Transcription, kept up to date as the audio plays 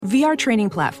VR training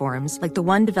platforms, like the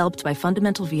one developed by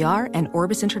Fundamental VR and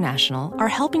Orbis International, are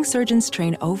helping surgeons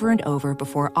train over and over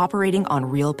before operating on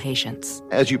real patients.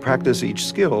 As you practice each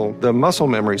skill, the muscle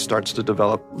memory starts to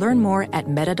develop. Learn more at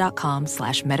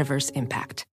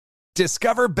meta.com/metaverseimpact.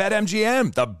 Discover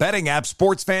BetMGM, the betting app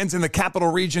sports fans in the capital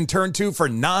region turn to for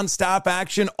nonstop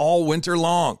action all winter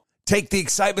long. Take the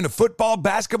excitement of football,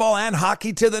 basketball, and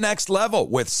hockey to the next level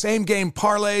with same-game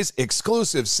parlays,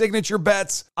 exclusive signature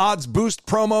bets, odds boost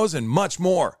promos, and much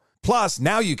more. Plus,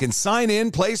 now you can sign in,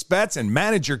 place bets, and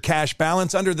manage your cash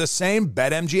balance under the same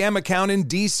BetMGM account in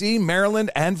D.C.,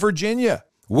 Maryland, and Virginia.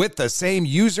 With the same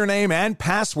username and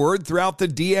password throughout the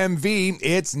DMV,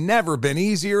 it's never been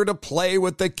easier to play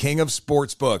with the king of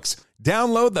sportsbooks.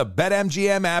 Download the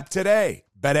BetMGM app today.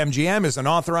 BetMGM is an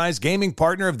authorized gaming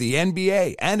partner of the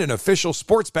NBA and an official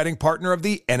sports betting partner of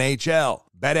the NHL.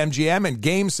 BetMGM and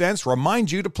GameSense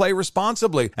remind you to play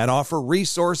responsibly and offer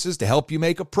resources to help you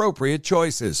make appropriate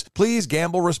choices. Please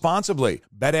gamble responsibly.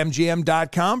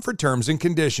 BetMGM.com for terms and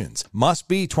conditions. Must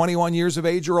be 21 years of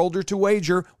age or older to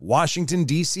wager. Washington,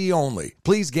 D.C. only.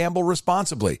 Please gamble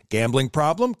responsibly. Gambling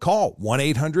problem? Call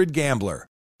 1-800-GAMBLER.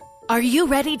 Are you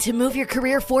ready to move your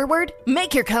career forward?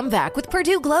 Make your comeback with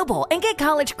Purdue Global and get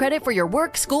college credit for your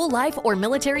work, school, life, or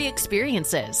military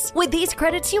experiences. With these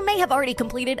credits, you may have already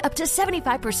completed up to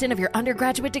 75% of your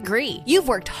undergraduate degree. You've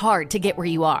worked hard to get where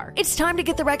you are. It's time to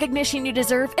get the recognition you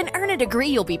deserve and earn a degree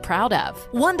you'll be proud of.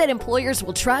 One that employers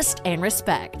will trust and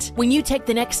respect. When you take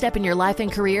the next step in your life and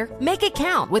career, make it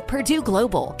count with Purdue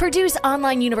Global, Purdue's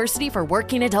online university for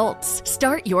working adults.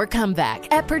 Start your comeback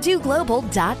at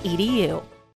purdueglobal.edu.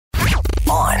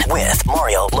 On with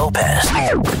Mario Lopez.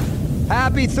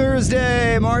 Happy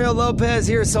Thursday. Mario Lopez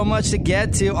here. So much to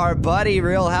get to. Our buddy,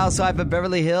 Real Housewife of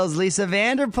Beverly Hills, Lisa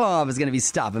Vanderpump, is going to be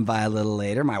stopping by a little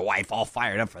later. My wife all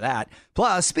fired up for that.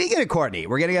 Plus, speaking of Courtney,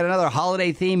 we're going to get another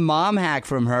holiday-themed mom hack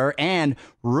from her and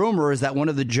rumors that one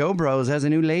of the Joe Bros has a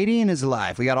new lady in his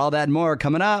life. We got all that and more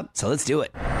coming up, so let's do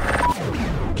it.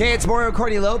 Okay, it's Mario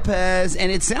Courtney Lopez, and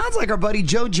it sounds like our buddy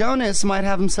Joe Jonas might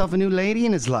have himself a new lady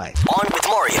in his life. On with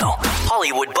Mario,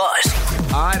 Hollywood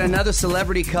Buzz. All right, another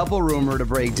celebrity couple rumor to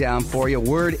break down for you.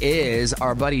 Word is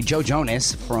our buddy Joe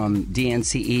Jonas from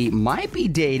DNCE might be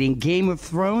dating Game of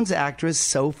Thrones actress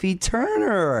Sophie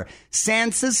Turner.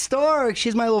 Sansa Stark.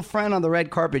 She's my little friend on the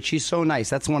red carpet. She's so nice.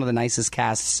 That's one of the nicest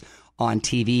casts on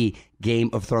TV,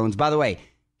 Game of Thrones. By the way,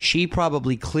 she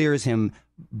probably clears him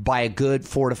by a good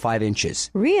 4 to 5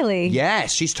 inches. Really?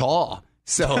 Yes, she's tall.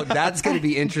 So that's going to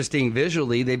be interesting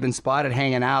visually. They've been spotted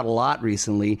hanging out a lot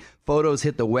recently. Photos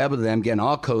hit the web of them getting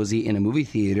all cozy in a movie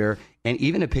theater, and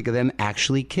even a pic of them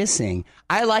actually kissing.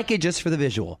 I like it just for the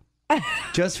visual.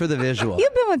 Just for the visual.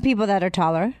 You've been with people that are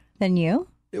taller than you.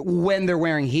 When they're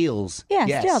wearing heels. Yeah,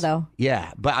 yes. Still though.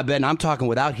 Yeah, but I'm talking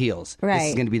without heels. Right. This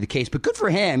is going to be the case. But good for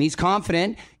him. He's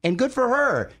confident, and good for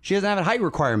her. She doesn't have a height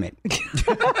requirement.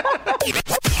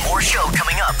 More show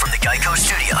coming up from the Geico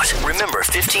Studios. Remember,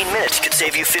 15 minutes could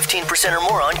save you 15% or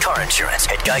more on car insurance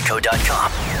at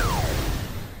geico.com.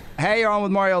 Hey, you're on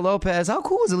with Mario Lopez. How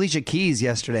cool was Alicia Keys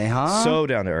yesterday, huh? So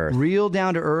down to earth. Real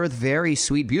down to earth, very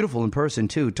sweet, beautiful in person,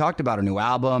 too. Talked about her new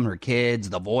album, her kids,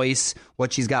 The Voice,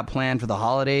 what she's got planned for the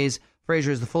holidays.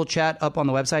 Fraser, is the full chat up on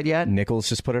the website yet? Nichols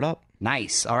just put it up.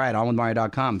 Nice. All right,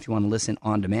 onwithmario.com if you want to listen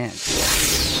on demand.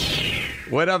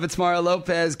 What up, it's Mario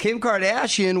Lopez. Kim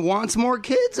Kardashian wants more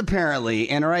kids, apparently,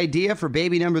 and her idea for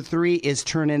baby number 3 is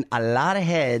turning a lot of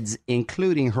heads,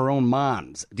 including her own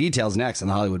mom's. Details next on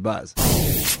the Hollywood Buzz.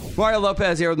 Mario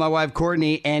Lopez here with my wife,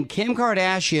 Courtney, and Kim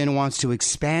Kardashian wants to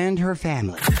expand her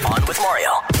family. On with Mario,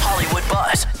 Hollywood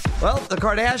Buzz. Well, the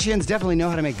Kardashians definitely know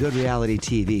how to make good reality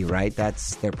TV, right?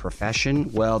 That's their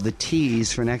profession. Well, the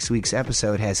tease for next week's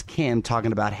episode has Kim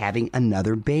talking about having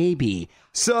another baby.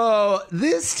 So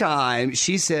this time,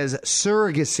 she says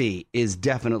surrogacy is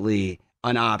definitely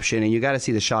an option. And you got to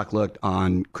see the shocked look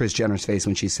on Kris Jenner's face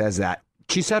when she says that.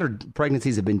 She said her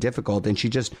pregnancies have been difficult, and she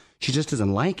just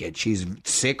doesn't like it. She's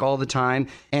sick all the time.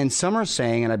 And some are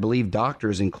saying, and I believe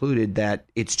doctors included, that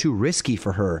it's too risky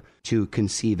for her to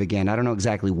conceive again. I don't know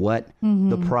exactly what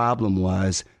the problem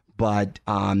was, but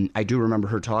I do remember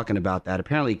her talking about that.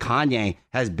 Apparently, Kanye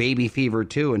has baby fever,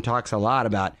 too, and talks a lot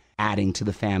about adding to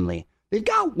the family. They've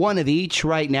got one of each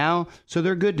right now, so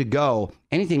they're good to go.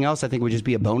 Anything else, I think, would just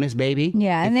be a bonus baby.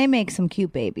 Yeah, and they make some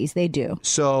cute babies. They do.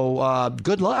 So,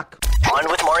 good luck.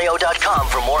 OnWithMario.com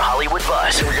for more Hollywood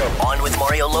buzz. Here we go. On with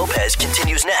Mario Lopez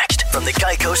continues next from the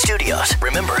Geico Studios.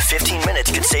 Remember, 15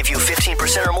 minutes could save you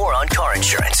 15% or more on car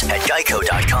insurance at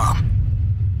Geico.com.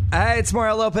 It's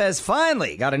Mario Lopez.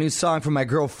 Finally got a new song from my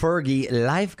girl Fergie.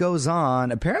 Life Goes On.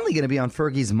 Apparently going to be on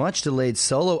Fergie's much-delayed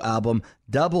solo album,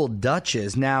 Double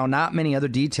Dutches. Now, not many other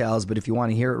details, but if you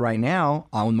want to hear it right now,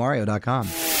 onwithmario.com.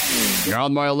 You're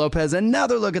on Mario Lopez.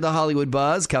 Another look at the Hollywood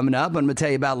buzz coming up. I'm going to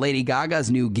tell you about Lady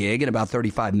Gaga's new gig in about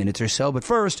 35 minutes or so. But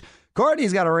first,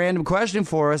 Courtney's got a random question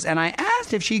for us, and I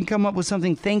asked if she can come up with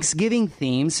something Thanksgiving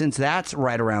themed since that's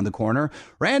right around the corner.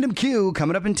 Random Q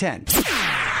coming up in 10.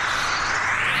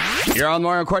 You're on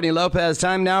Mario Courtney Lopez.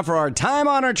 Time now for our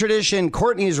time-honored tradition,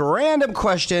 Courtney's random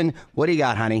question. What do you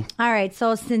got, honey? All right,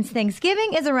 so since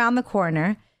Thanksgiving is around the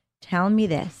corner, tell me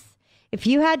this. If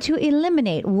you had to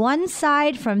eliminate one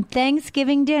side from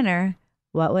Thanksgiving dinner,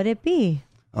 what would it be?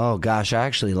 Oh, gosh, I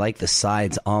actually like the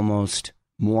sides almost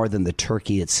more than the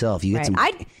turkey itself. You get some.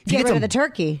 I'd get rid of the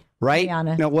turkey. Right? To be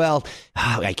honest. No, well,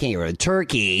 I can't get rid of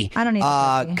turkey. I don't need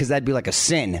turkey. Because that'd be like a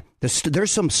sin.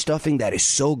 There's some stuffing that is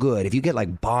so good. If you get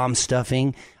like bomb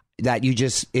stuffing, that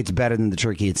it's better than the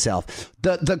turkey itself.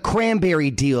 The cranberry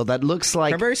deal that looks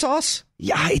like cranberry sauce.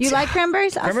 Yeah, you like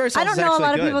cranberries? Cranberry sauce I don't know a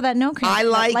lot of people that know cranberries.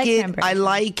 I like it. Cranberries. I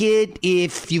like it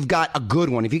if you've got a good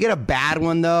one. If you get a bad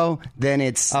one though, then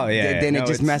it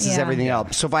just messes everything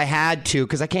up. So if I had to,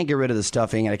 because I can't get rid of the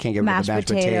stuffing and I can't get rid of the mashed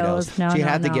potatoes, so you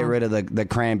have to get rid of the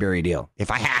cranberry deal.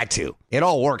 If I had to, it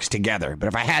all works together. But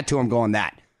if I had to, I'm going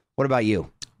that. What about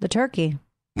you? The turkey.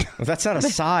 Well, that's not a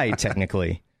side,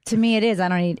 technically. To me, it is. I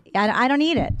don't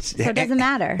eat it, so it doesn't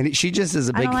matter. And she just is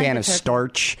a big fan of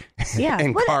starch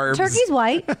and carbs. Turkey's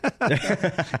white.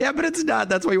 Yeah, but it's not.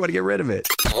 That's why you want to get rid of it.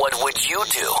 What would you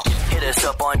do? Hit us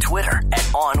up on Twitter at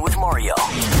OnWithMario.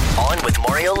 On with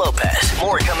Mario Lopez.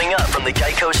 More coming up from the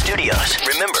Geico Studios.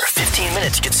 Remember, 15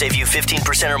 minutes could save you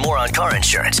 15% or more on car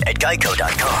insurance at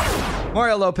Geico.com.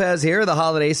 Mario Lopez here. The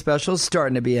holiday special's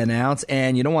starting to be announced,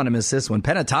 and you don't want to miss this one.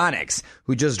 Pentatonix,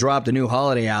 who just dropped a new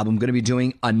holiday album, going to be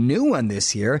doing a new one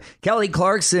this year. Kelly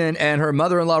Clarkson and her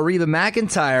mother-in-law Reba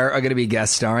McEntire are going to be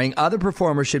guest starring. Other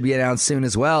performers should be announced soon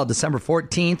as well. December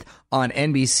 14th on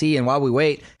NBC. And while we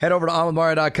wait, head over to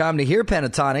onwithmario.com to hear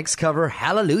Pentatonix cover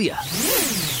Hallelujah.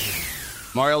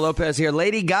 Mario Lopez here.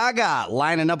 Lady Gaga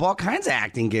lining up all kinds of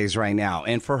acting gigs right now.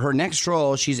 And for her next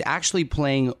role, she's actually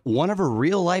playing one of her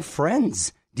real-life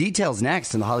friends. Details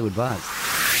next in the Hollywood Buzz.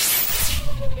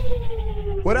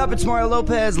 What up? It's Mario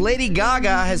Lopez. Lady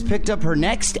Gaga has picked up her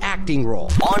next acting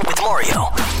role. On with Mario,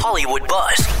 Hollywood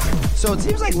Buzz. So it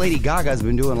seems like Lady Gaga's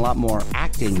been doing a lot more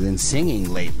acting than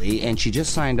singing lately, and she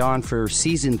just signed on for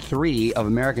season 3 of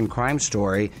American Crime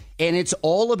Story, and it's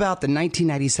all about the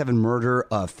 1997 murder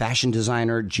of fashion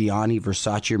designer Gianni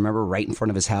Versace. Remember, right in front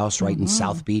of his house, right in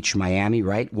South Beach, Miami,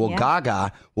 right? Well,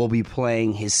 Gaga will be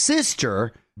playing his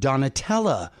sister,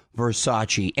 Donatella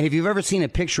Versace. And if you've ever seen a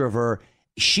picture of her,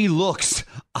 she looks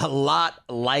a lot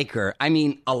like her. I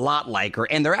mean, a lot like her.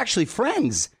 And they're actually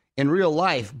friends in real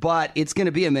life, but it's going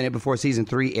to be a minute before season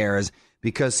 3 airs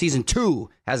because season 2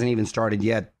 hasn't even started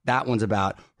yet. That one's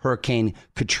about Hurricane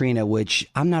Katrina, which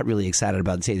I'm not really excited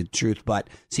about, to say the truth, but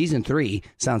season 3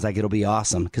 sounds like it'll be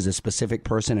awesome because a specific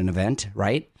person and event,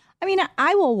 right? I mean,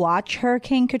 I will watch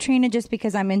Hurricane Katrina just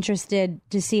because I'm interested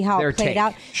to see how it played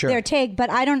out. Sure. Their take, but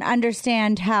I don't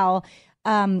understand how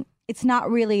it's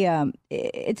not really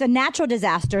it's a natural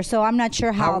disaster, so I'm not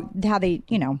sure how they,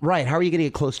 Right. How are you going to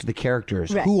get close to the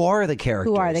characters? Right. Who are the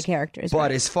characters? But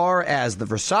right. as far as the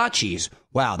Versace's,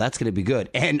 wow, that's going to be good.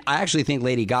 And I actually think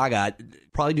Lady Gaga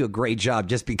probably do a great job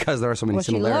just because there are so many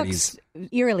similarities. She looks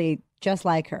eerily just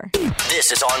like her.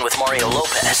 This is On with Mario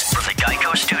Lopez from the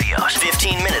Geico Studios.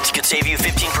 15 minutes could save you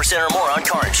 15% or more on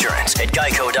car insurance at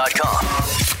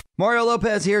Geico.com. Mario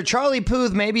Lopez here. Charlie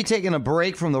Puth may be taking a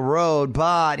break from the road,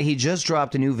 but he just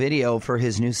dropped a new video for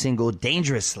his new single,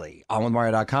 Dangerously, on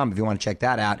onwithmario.com if you want to check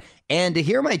that out. And to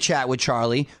hear my chat with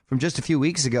Charlie from just a few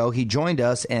weeks ago, he joined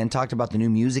us and talked about the new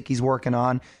music he's working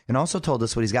on and also told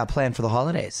us what he's got planned for the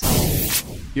holidays.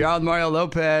 You're out with Mario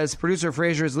Lopez. Producer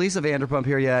Fraser, is Lisa Vanderpump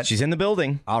here yet? She's in the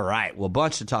building. All right. Well, a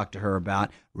bunch to talk to her about.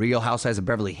 Real Housewives of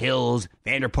Beverly Hills,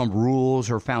 Vanderpump Rules,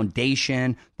 her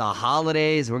foundation, the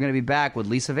holidays. We're going to be back with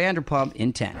Lisa Vanderpump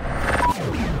in 10.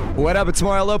 What up? It's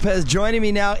Mario Lopez joining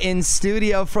me now in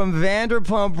studio from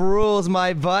Vanderpump Rules,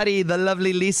 my buddy, the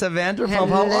lovely Lisa Vanderpump.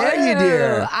 Hello. How are you,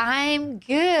 dear? I'm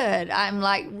good. I'm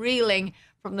like reeling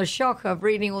from the shock of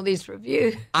reading all these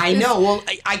reviews. I know. Well,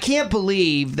 I can't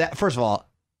believe that. First of all,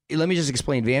 let me just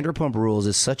explain. Vanderpump Rules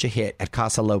is such a hit at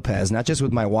Casa Lopez, not just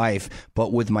with my wife,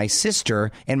 but with my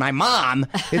sister and my mom.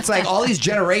 It's like all these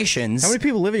generations. How many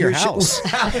people live at your house?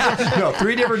 No,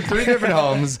 three different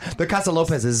homes. The Casa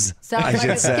Lopez's, Sounds I like should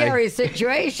a say. scary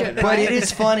situation. But it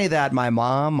is funny that my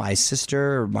mom, my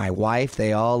sister, my wife,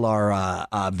 they all are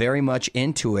very much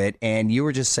into it. And you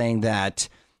were just saying that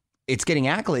it's getting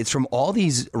accolades from all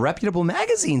these reputable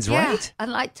magazines, right?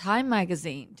 And like Time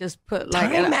Magazine just put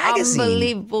like Time an Magazine.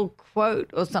 unbelievable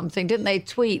quote or something. Didn't they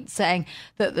tweet saying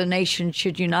that the nation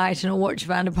should unite and all watch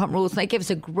Vanderpump Rules? And they gave us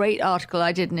a great article.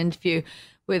 I did an interview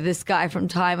with this guy from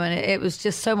Time, and it was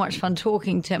just so much fun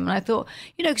talking to him. And I thought,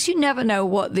 because you never know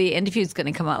what the interview is going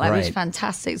to come out like. It was Right.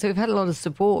 fantastic. So we've had a lot of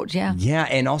support, yeah. Yeah,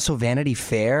 and also Vanity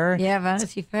Fair. Yeah,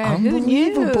 Vanity Fair. Who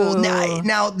knew? Unbelievable.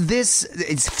 Now this,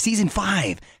 it's season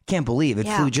 5. Can't believe it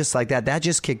flew just like that. That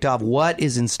just kicked off. What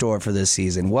is in store for this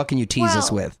season? What can you tease us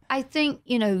with? I think,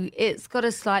 it's got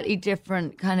a slightly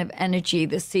different kind of energy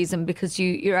this season because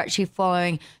you're actually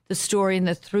following the story and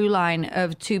the through line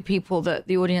of two people that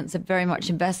the audience are very much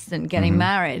invested in getting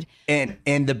married. And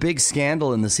the big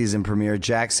scandal in the season premiere,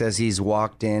 Jack says he's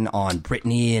walked in on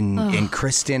Brittany and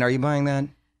Kristen. Are you buying that?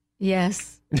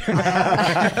 Yes.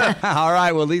 All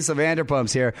right, well, Lisa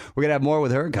Vanderpump's here. We're going to have more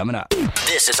with her coming up.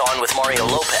 This is On with Mario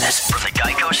Lopez from the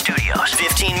Geico Studios.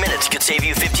 15 minutes could save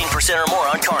you 15% or more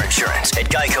on car insurance at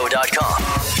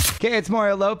geico.com. Okay, it's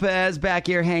Mario Lopez back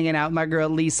here hanging out with my girl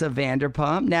Lisa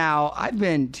Vanderpump. Now, I've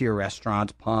been to your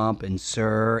restaurants, Pump and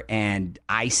Sir, and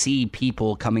I see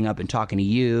people coming up and talking to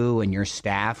you and your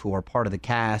staff who are part of the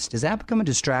cast. Does that become a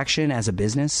distraction as a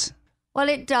business? Well,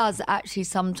 it does actually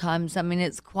sometimes. I mean,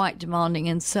 it's quite demanding.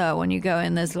 And so when you go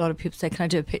in, there's a lot of people say, can I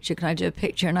do a picture? Can I do a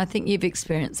picture? And I think you've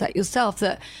experienced that yourself,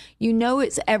 that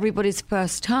it's everybody's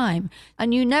first time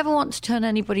and you never want to turn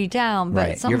anybody down. But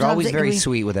Right. sometimes You're always it can very be-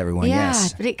 sweet with everyone, yeah,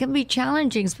 yes. but it can be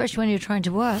challenging, especially when you're trying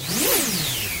to work.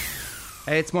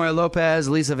 Hey, it's Mario Lopez.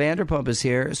 Lisa Vanderpump is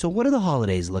here. So what are the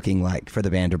holidays looking like for the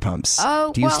Vanderpumps?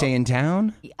 Oh, do you well, stay in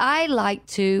town? I'd like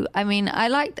to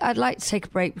take a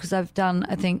break because I've done,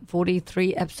 I think,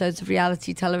 43 episodes of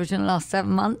reality television in the last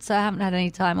 7 months. So I haven't had any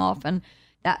time off, and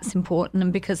that's important.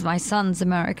 And because my son's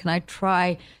American, I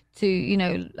try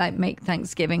to, make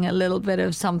Thanksgiving a little bit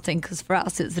of something, because for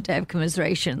us, it's the day of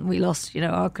commiseration. We lost,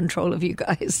 our control of you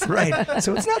guys. Right.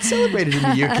 So it's not celebrated in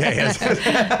the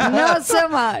UK. Not so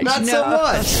much. Not no. so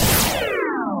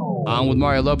much. On with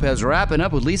Mario Lopez, wrapping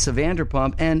up with Lisa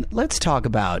Vanderpump. And let's talk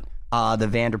about the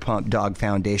Vanderpump Dog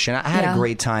Foundation. I had a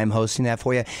great time hosting that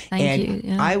for you. Thank you.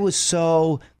 Yeah. I was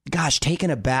so,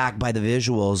 taken aback by the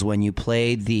visuals when you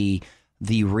played the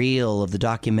reel of the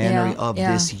documentary of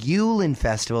this Yulin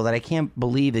Festival that I can't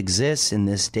believe exists in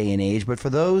this day and age. But for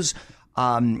those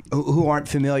who aren't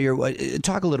familiar,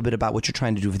 talk a little bit about what you're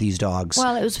trying to do for these dogs.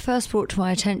 Well, it was first brought to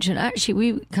my attention. Actually,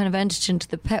 we kind of entered into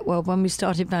the pet world when we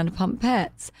started Vanderpump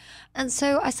Pets. And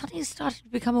so I suddenly started to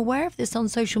become aware of this on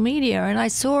social media, and I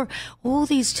saw all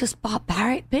these just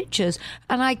barbaric pictures,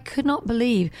 and I could not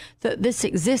believe that this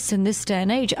exists in this day and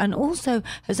age, and also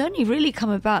has only really come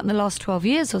about in the last 12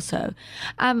 years or so.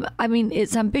 I mean,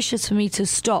 it's ambitious for me to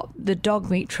stop the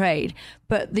dog meat trade,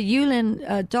 but the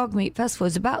Yulin Dog Meat Festival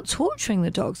is about torturing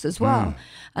the dogs as well.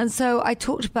 And so I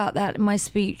talked about that in my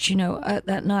speech, at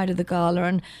that night of the gala,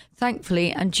 and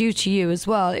thankfully, and due to you as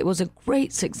well, it was a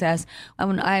great success.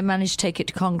 And I managed to take it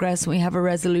to Congress, and we have a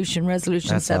resolution That's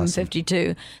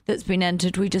 752, that's been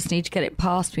entered. We just need to get it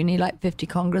passed. We need like 50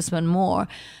 congressmen more.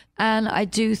 And I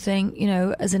do think,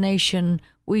 as a nation,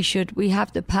 we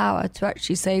have the power to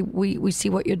actually say, we see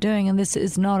what you're doing, and this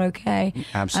is not okay.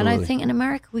 Absolutely. And I think in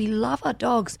America, we love our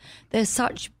dogs. They're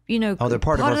such, they're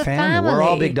part of our the family. We're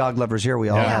all big dog lovers here. We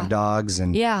all have dogs.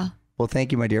 And yeah. Well,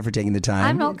 thank you, my dear, for taking the time.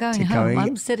 I'm not going home.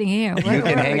 I'm sitting here. You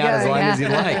can hang out as long as you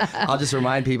like. I'll just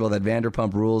remind people that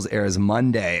Vanderpump Rules airs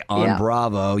Monday on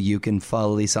Bravo. You can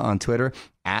follow Lisa on Twitter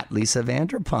at Lisa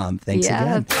Vanderpump. Thanks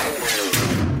again.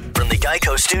 From the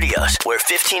Geico Studios, where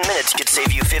 15 minutes could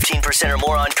save you 15% or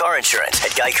more on car insurance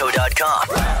at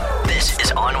geico.com. This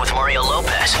is On with Mario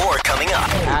Lopez. More coming up.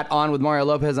 At On with Mario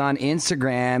Lopez on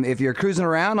Instagram. If you're cruising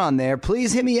around on there,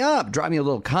 please hit me up. Drop me a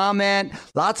little comment.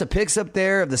 Lots of pics up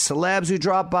there of the celebs who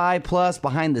drop by, plus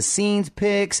behind the scenes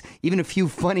pics, even a few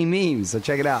funny memes. So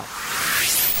check it out.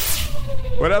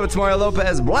 What up, it's Mario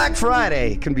Lopez. Black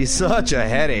Friday can be such a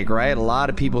headache, right? A lot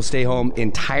of people stay home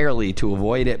entirely to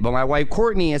avoid it. But my wife,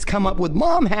 Courtney, has come up with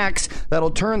mom hacks that'll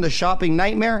turn the shopping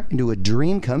nightmare into a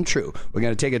dream come true. We're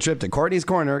going to take a trip to Courtney's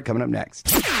Corner coming up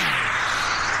next.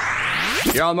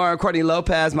 You're on Mario Courtney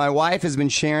Lopez. My wife has been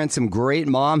sharing some great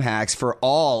mom hacks for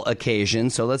all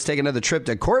occasions. So let's take another trip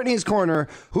to Courtney's Corner.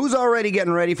 Who's already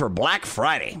getting ready for Black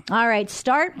Friday? All right,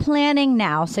 start planning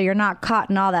now so you're not caught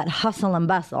in all that hustle and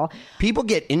bustle. People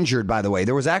get injured, by the way.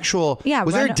 There was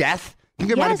was there a death? I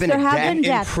think there might have been there a have death. been In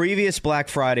deaths. previous Black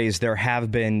Fridays, there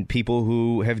have been people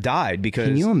who have died because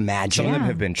Can you imagine? some of them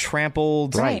have been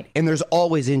trampled. Right. And there's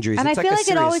always injuries. And It's I feel a like it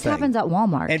serious always thing. happens at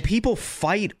Walmart. And people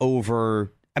fight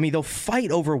over... I mean, they'll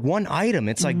fight over one item.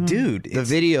 It's like, dude... The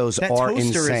videos that are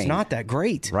toaster insane. is not that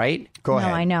great. Right? Go ahead.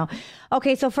 No, I know.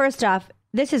 Okay, so first off,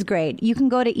 this is great. You can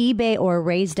go to eBay or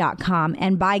Raise.com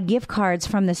and buy gift cards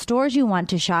from the stores you want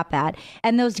to shop at.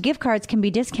 And those gift cards can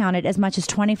be discounted as much as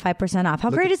 25% off. How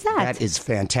great is that? That is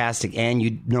fantastic.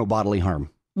 And no bodily harm.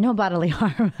 No bodily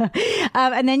harm.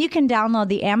 And then you can download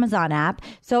the Amazon app.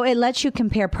 So it lets you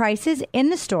compare prices in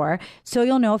the store so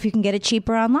you'll know if you can get it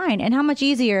cheaper online. And how much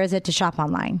easier is it to shop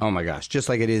online? Oh, my gosh. Just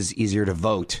like it is easier to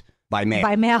vote by mail.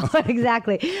 By mail,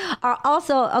 exactly.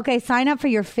 Also, okay, sign up for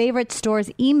your favorite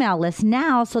store's email list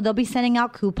now, so they'll be sending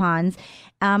out coupons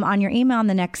on your email in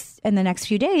the next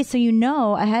few days, so you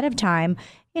know ahead of time,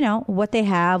 what they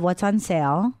have, what's on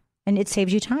sale, and it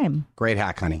saves you time. Great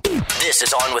hack, honey. This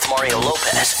is On with Mario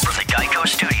Lopez from the Geico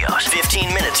Studios.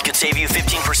 15 minutes could save you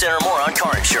 15% or more on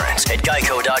car insurance at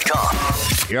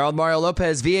geico.com. You're on Mario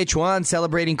Lopez. VH1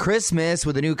 celebrating Christmas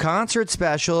with a new concert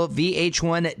special,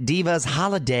 VH1 Divas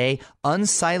Holiday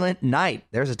Unsilent Night.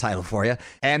 There's a title for you.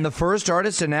 And the first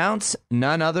artist announced,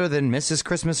 none other than Mrs.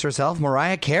 Christmas herself,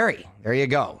 Mariah Carey. There you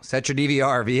go. Set your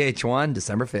DVR, VH1,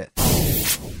 December 5th.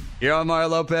 You're on Mario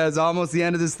Lopez, almost the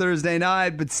end of this Thursday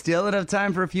night, but still enough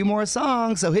time for a few more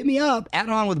songs. So hit me up, add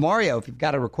on with Mario if you've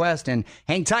got a request, and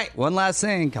hang tight. One last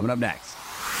thing coming up next.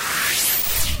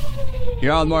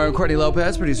 You're on Mario and Courtney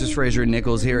Lopez, producers Fraser and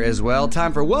Nichols here as well.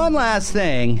 Time for one last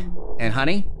thing. And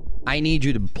honey, I need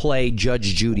you to play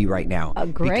Judge Judy right now. Oh,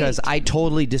 great. Because I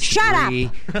totally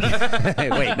disagree. Shut up! Hey,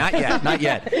 wait, not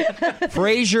yet.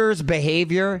 Fraser's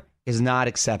behavior is not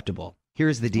acceptable.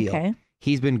 Here's the deal. Okay.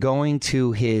 He's been going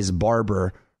to his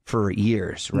barber for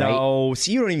years, right? No,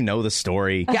 so you don't even know the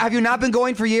story. Yeah, have you not been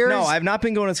going for years? No, I've not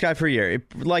been going to this guy for a year.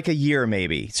 Like a year,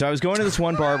 maybe. So I was going to this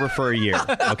one barber for a year,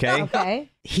 okay? Okay.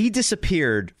 He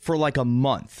disappeared for like a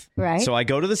month. Right. So I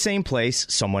go to the same place.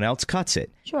 Someone else cuts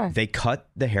it. Sure. They cut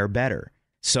the hair better.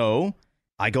 So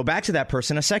I go back to that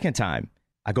person a second time.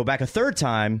 I go back a third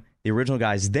time. The original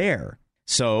guy's there.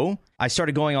 So I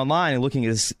started going online and looking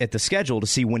at the schedule to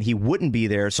see when he wouldn't be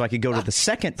there so I could go to the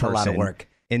second person. That's a lot of work.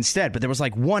 Instead, but there was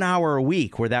like 1 hour a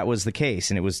week where that was the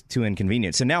case, and it was too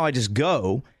inconvenient. So now I just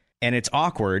go, and it's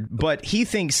awkward. But he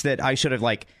thinks that I should have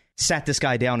like sat this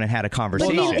guy down and had a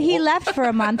conversation. Well, he left for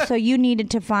a month, so you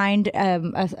needed to find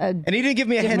and he didn't give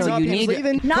me a heads up. He was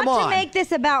leaving. Not Come to on. make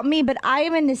this about me, but I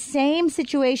am in the same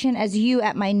situation as you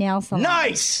at my nail salon.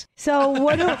 Nice. So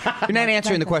what do You're not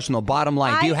answering the question, though. Bottom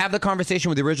line, do you have the conversation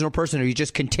with the original person, or you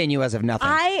just continue as if nothing?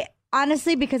 I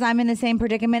honestly, because I'm in the same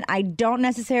predicament, I don't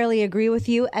necessarily agree with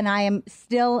you, and I am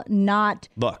still not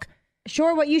Look,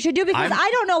 sure what you should do because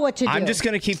I don't know what to do. I'm just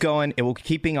going to keep going. It will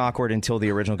keep being awkward until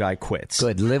the original guy quits.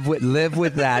 Good. Live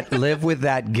with that. Live with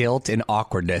that guilt and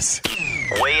awkwardness.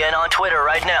 Weigh in on Twitter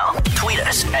right now. Tweet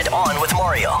us at On With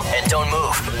Mario. And don't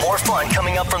move. More fun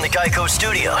coming up from the Geico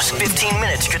Studios. 15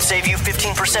 minutes could save you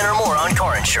 15% or more on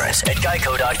car insurance at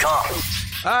geico.com.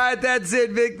 All right, that's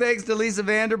it. Big thanks to Lisa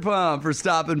Vanderpump for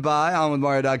stopping by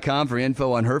onwithmario.com for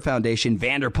info on her foundation,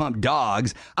 Vanderpump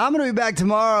Dogs. I'm going to be back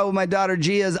tomorrow with my daughter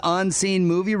Gia's unseen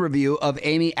movie review of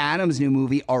Amy Adams' new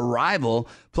movie, Arrival,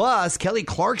 plus Kelly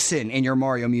Clarkson in your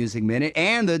Mario Music Minute,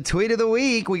 and the tweet of the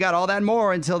week. We got all that and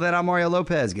more. Until then, I'm Mario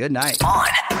Lopez. Good night. On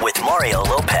with Mario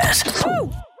Lopez.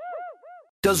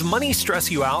 Does money stress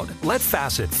you out? Let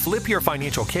Facet flip your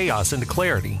financial chaos into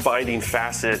clarity. Finding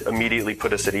Facet immediately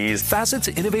put us at ease. Facet's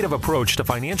innovative approach to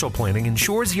financial planning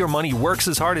ensures your money works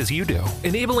as hard as you do,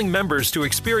 enabling members to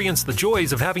experience the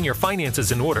joys of having your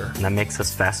finances in order. And that makes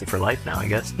us Facet for life now, I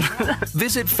guess.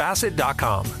 Visit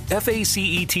Facet.com,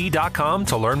 FACET.com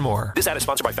to learn more. This ad is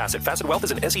sponsored by Facet. Facet Wealth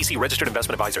is an SEC registered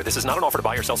investment advisor. This is not an offer to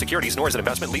buy or sell securities, nor is it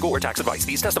investment, legal, or tax advice.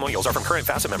 These testimonials are from current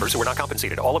Facet members who are not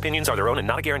compensated. All opinions are their own and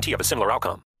not a guarantee of a similar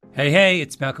outcome. Hey,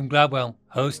 it's Malcolm Gladwell,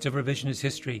 host of Revisionist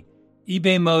History.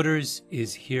 eBay Motors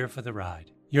is here for the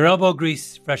ride. Your elbow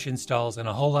grease, fresh installs, and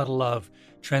a whole lot of love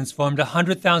transformed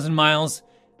 100,000 miles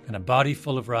and a body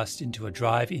full of rust into a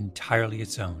drive entirely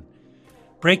its own.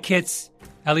 Brake kits,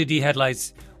 LED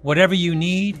headlights, whatever you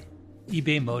need,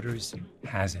 eBay Motors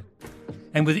has it.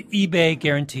 And with eBay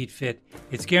Guaranteed Fit,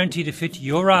 it's guaranteed to fit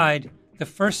your ride the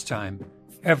first time,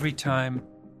 every time,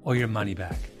 or your money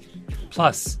back.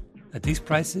 Plus, at these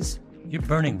prices, you're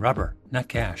burning rubber, not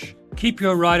cash. Keep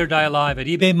your ride or die alive at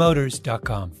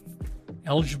ebaymotors.com.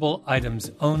 Eligible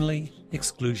items only.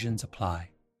 Exclusions apply.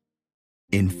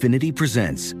 Infinity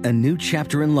presents a new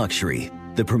chapter in luxury,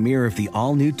 the premiere of the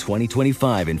all-new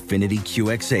 2025 Infinity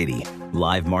QX80,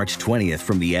 live March 20th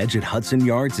from the Edge at Hudson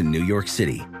Yards in New York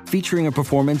City, featuring a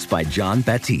performance by John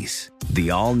Batiste. The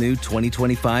all-new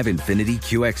 2025 Infinity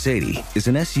QX80 is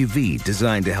an SUV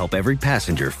designed to help every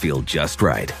passenger feel just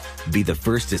right. Be the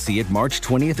first to see it March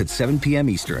 20th at 7 p.m.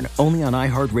 Eastern, only on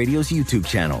iHeartRadio's YouTube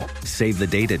channel. Save the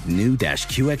date at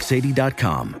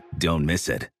new-QX80.com. Don't miss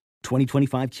it.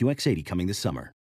 2025 QX80 coming this summer.